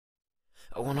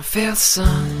I wanna feel the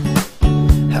sun,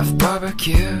 have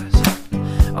barbecues.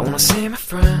 I wanna see my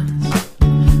friends,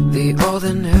 the old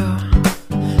and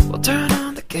new. We'll turn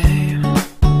on the game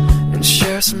and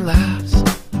share some laughs,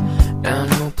 and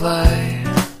we'll play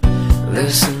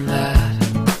this and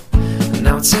that. And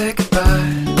now we'll say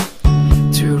goodbye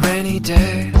to rainy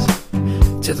days,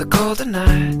 to the colder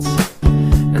nights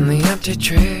and the empty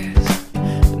trees.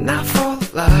 Now full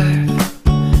of life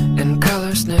and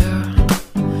colors new,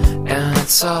 and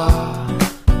it's all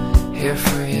here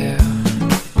for you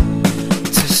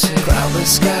to see.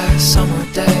 Cloudless skies, summer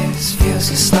days, feels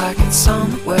just like it's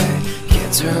on the way.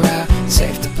 Kids are out,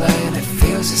 safe to play, and it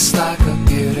feels just like a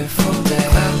beautiful day.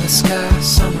 Cloudless skies,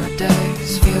 summer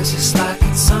days, feels just like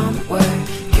it's on the way.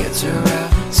 Kids are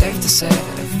out, safe to say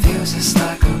that it feels just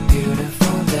like a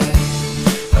beautiful day.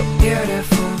 A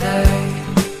beautiful day.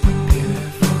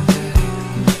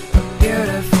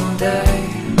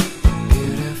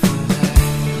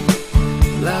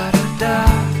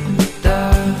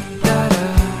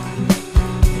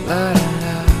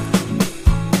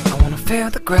 Feel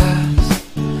the grass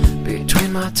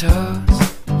between my toes.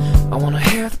 I wanna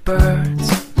hear the birds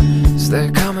as they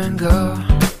come and go.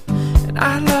 And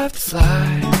I'd love to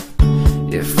fly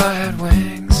if I had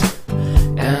wings,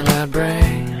 and I'd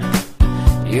bring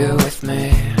you with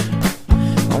me.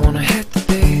 I wanna hit the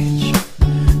beach,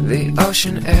 the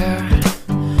ocean air,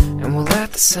 and we'll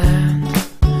let the sand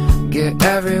get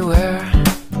everywhere.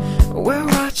 We'll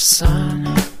watch the sun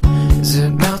as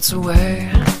it melts away,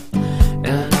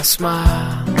 and I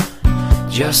smile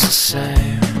just the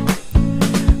same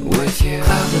with you.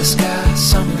 Cloudless skies,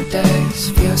 summer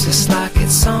days, feels just like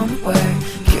it's on the way.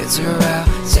 Kids are out,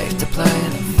 safe to play,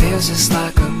 and it feels just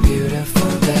like a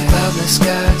beautiful day. Cloudless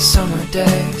skies, summer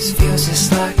days, feels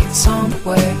just like it's on the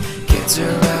way. Kids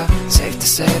are out, safe to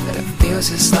say that it feels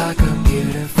just like a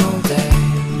beautiful day.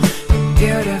 A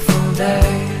beautiful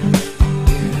day,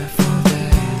 beautiful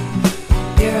day,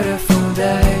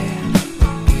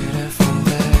 beautiful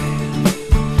day.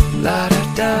 La da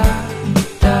da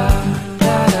da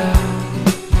da da,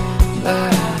 la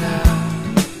da da.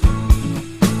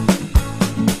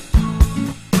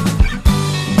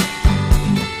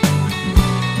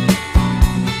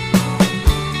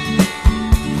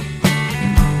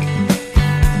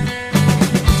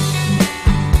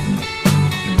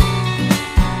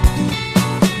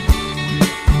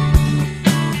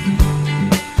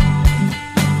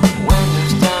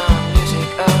 Windows down,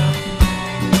 music up,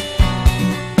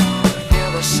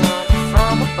 sun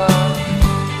from above.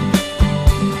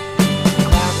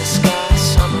 Cloudless sky,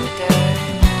 summer day,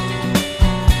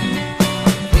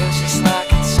 feels just like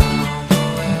it's on the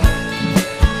way.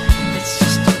 It's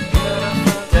just a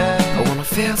beautiful day. I wanna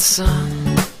feel the sun,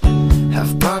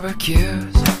 have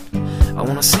barbecues. I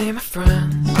wanna see my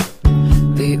friends,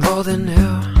 the old and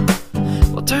new.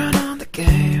 We'll turn on the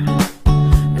game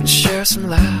and share some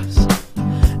laughs,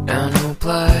 and we'll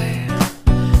play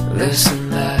this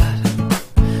and that.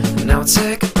 Now we'll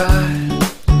say goodbye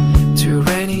to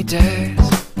rainy days,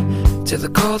 to the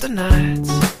colder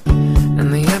nights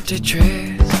and the empty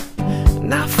trees.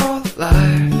 Now full of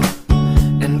life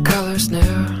and colors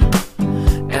new,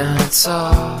 and it's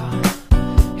all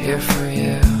here for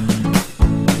you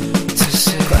to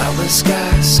see. Cloudless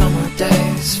skies, summer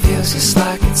days, feels just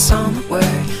like it's on the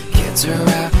way. Kids are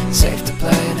out, safe to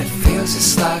play, and it feels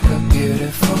just like a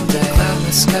beautiful day.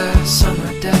 Cloudless skies,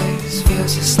 summer days,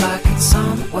 feels just like it's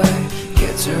on the way.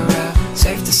 Kids are out,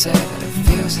 safe to say that it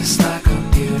feels just like a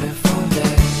beautiful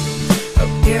day. A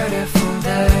beautiful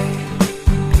day,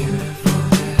 beautiful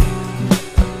day,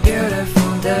 a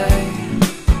beautiful day,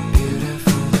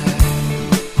 beautiful day.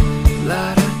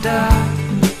 La da da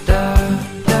da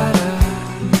da da,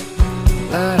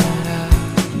 la da da.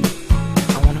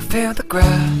 I wanna feel the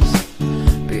grass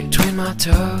between my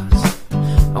toes.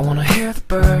 I wanna hear the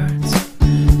birds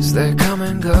as they come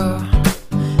and go.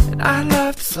 And I'd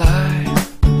love to fly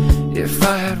if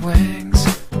I had wings,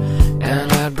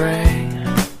 and I'd bring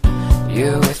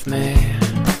you with me.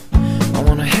 I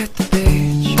wanna hit the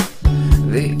beach,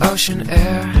 the ocean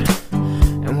air,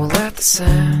 and we'll let the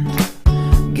sand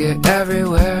get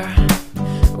everywhere.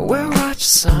 We'll watch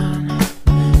the sun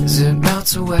as it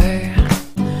melts away,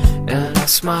 and I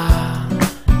smile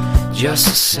just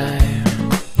the same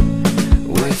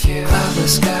with you.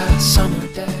 Cloudless skies, summer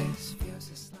day.